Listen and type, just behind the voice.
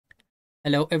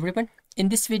Hello everyone. In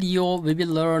this video, we will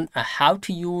learn how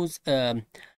to use uh,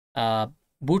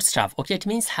 Bootstrap. Okay, it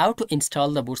means how to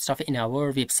install the Bootstrap in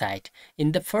our website.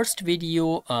 In the first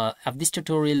video of this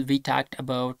tutorial, we talked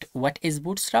about what is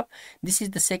Bootstrap. This is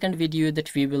the second video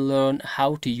that we will learn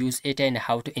how to use it and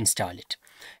how to install it.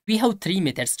 We have three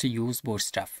methods to use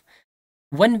Bootstrap.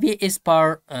 One way is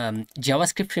per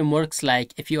JavaScript frameworks,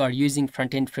 like if you are using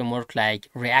front-end framework like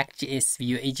React.js,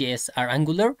 Vue.js, or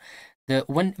Angular. The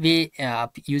one way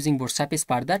using Bootstrap is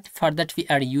for that. For that, we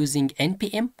are using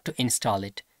npm to install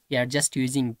it. We are just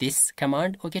using this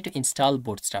command, okay, to install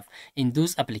Bootstrap in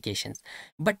those applications.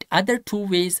 But other two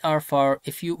ways are for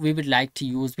if we would like to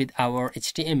use with our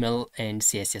HTML and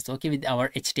CSS, okay, with our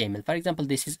HTML. For example,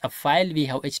 this is a file. We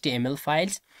have HTML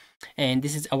files, and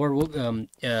this is our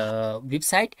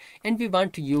website, and we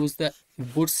want to use the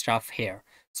Bootstrap here.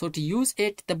 So to use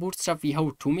it, the Bootstrap, we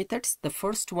have two methods. The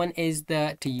first one is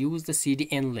to use the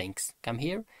CDN links. Come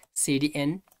here,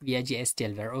 CDN via JS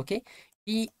Delver. Okay,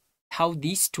 we have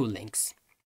these two links.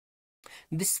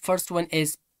 This first one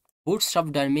is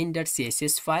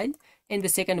bootstrap.min.css file, and the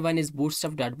second one is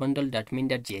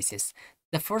bootstrap.bundle.min.css.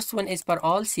 The first one is for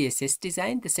all CSS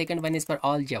design. The second one is for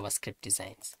all JavaScript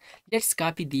designs. Let's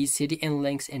copy these CDN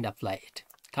links and apply it.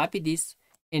 Copy this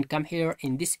and come here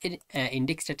in this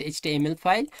index.html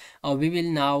file. We will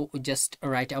now just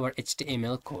write our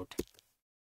HTML code.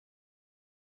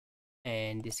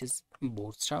 And this is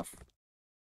Bootstrap.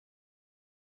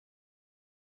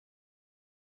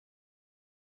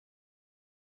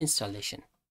 Installation.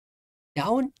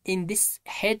 Down in this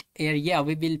head area,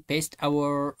 we will paste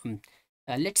our,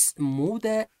 let's move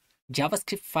the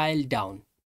JavaScript file down.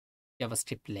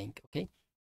 JavaScript link, okay?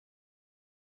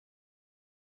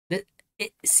 The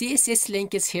CSS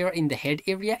link is here in the head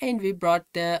area, and we brought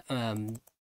the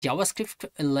JavaScript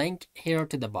link here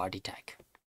to the body tag.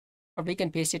 Or we can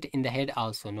paste it in the head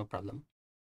also, no problem.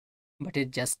 But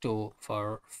it's just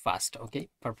for fast, okay,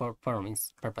 for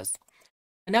performance purpose.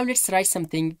 And now let's write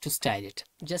something to style it.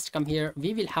 Just come here.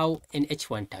 We will have an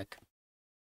h1 tag.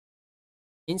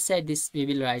 Inside this, we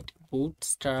will write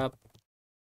Bootstrap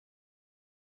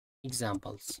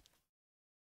examples.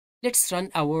 Let's run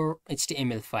our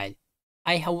HTML file.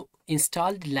 I have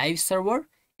installed live server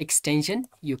extension.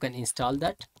 You can install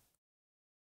that.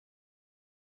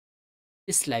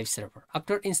 This live server.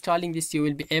 After installing this, you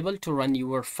will be able to run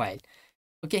your file.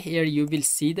 Okay, here you will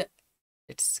see the,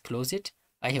 let's close it.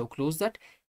 I have closed that.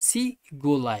 See,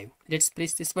 go live. Let's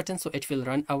press this button so it will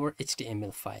run our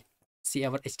HTML file. See,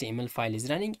 our HTML file is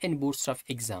running and Bootstrap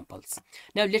examples.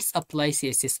 Now let's apply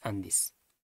CSS on this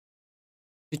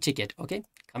to check it. Okay,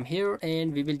 come here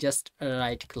and we will just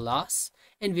write class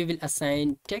and we will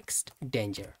assign text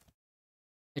danger.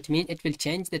 That means it will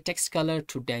change the text color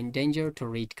to danger to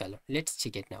red color. Let's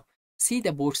check it now. See,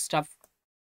 the Bootstrap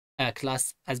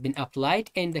class has been applied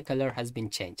and the color has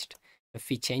been changed. If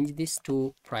we change this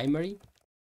to primary,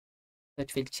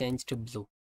 that will change to blue.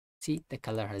 See, the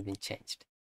color has been changed.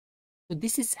 So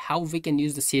this is how we can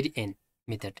use the CDN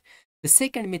method. The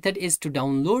second method is to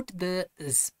download the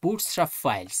Bootstrap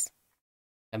files.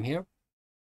 Come here.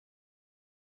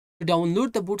 To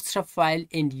download the Bootstrap file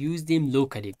and use them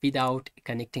locally without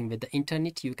connecting with the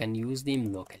internet, you can use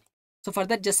them locally. So for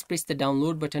that, just press the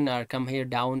download button or come here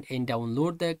down and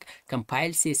download the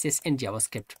compiled CSS and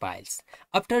JavaScript files.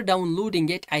 After downloading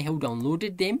it, I have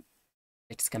downloaded them.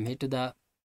 Let's come here to the,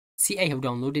 see, I have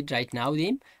downloaded right now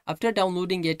them. After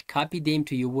downloading it, copy them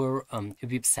to your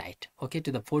website, okay,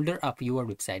 to the folder of your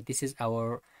website. This is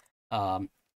our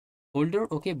folder,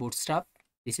 okay, Bootstrap.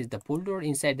 This is the folder.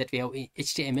 Inside that we have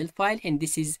HTML file, and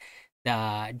this is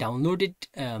the downloaded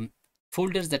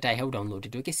folders that I have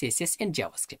downloaded, okay, CSS and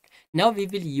JavaScript. Now we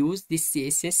will use this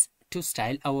CSS to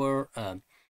style our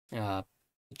to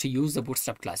use the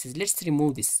Bootstrap classes. Let's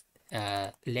remove this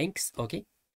links, okay.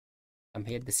 Come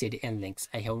here, the CDN links.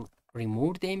 I have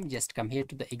removed them. Just come here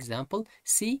to the example.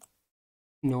 See,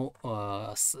 no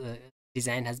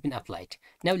design has been applied.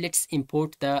 Now let's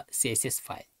import the CSS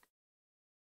file.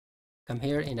 Come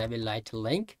here and I will write a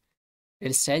link.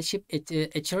 Styleship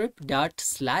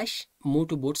href move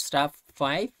to bootstrap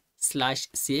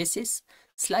 5/css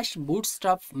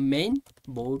bootstrap main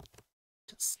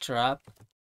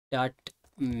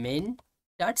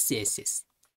bootstrap.main.css.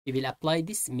 We will apply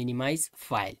this minimize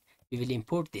file. We will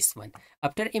import this one.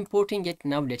 After importing it,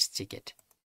 now let's check it.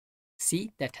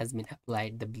 See, that has been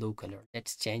applied the blue color.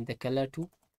 Let's change the color to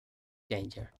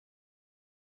danger.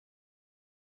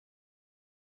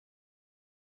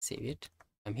 Save it.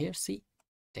 Come here, see,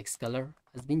 text color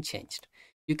has been changed.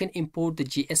 You can import the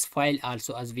JS file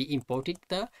also, as we imported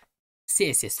the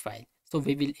CSS file. So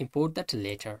we will import that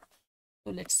later.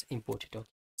 So let's import it. Okay,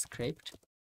 script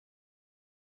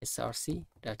src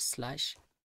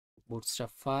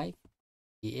bootstrap 5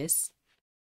 js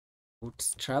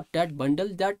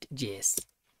bootstrap.bundle.js.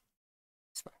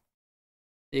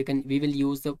 We will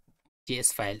use the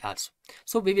JS file also.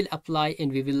 So we will apply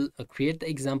and we will create the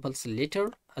examples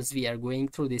later as we are going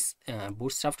through this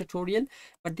Bootstrap tutorial,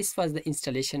 but this was the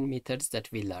installation methods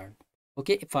that we learned.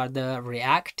 Okay, for the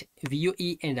React, Vue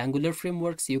and Angular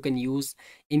frameworks, you can use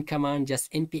in command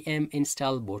just npm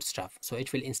install Bootstrap. So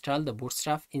it will install the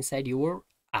Bootstrap inside your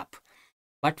app.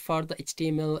 But for the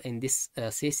HTML and this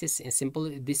CSS and simple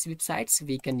these websites,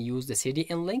 we can use the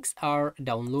CDN links or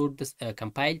download the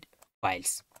compiled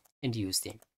files and use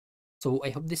them. So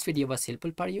I hope this video was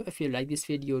helpful for you. If you like this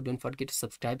video, don't forget to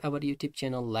subscribe our YouTube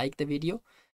channel, like the video.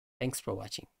 Thanks for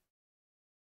watching.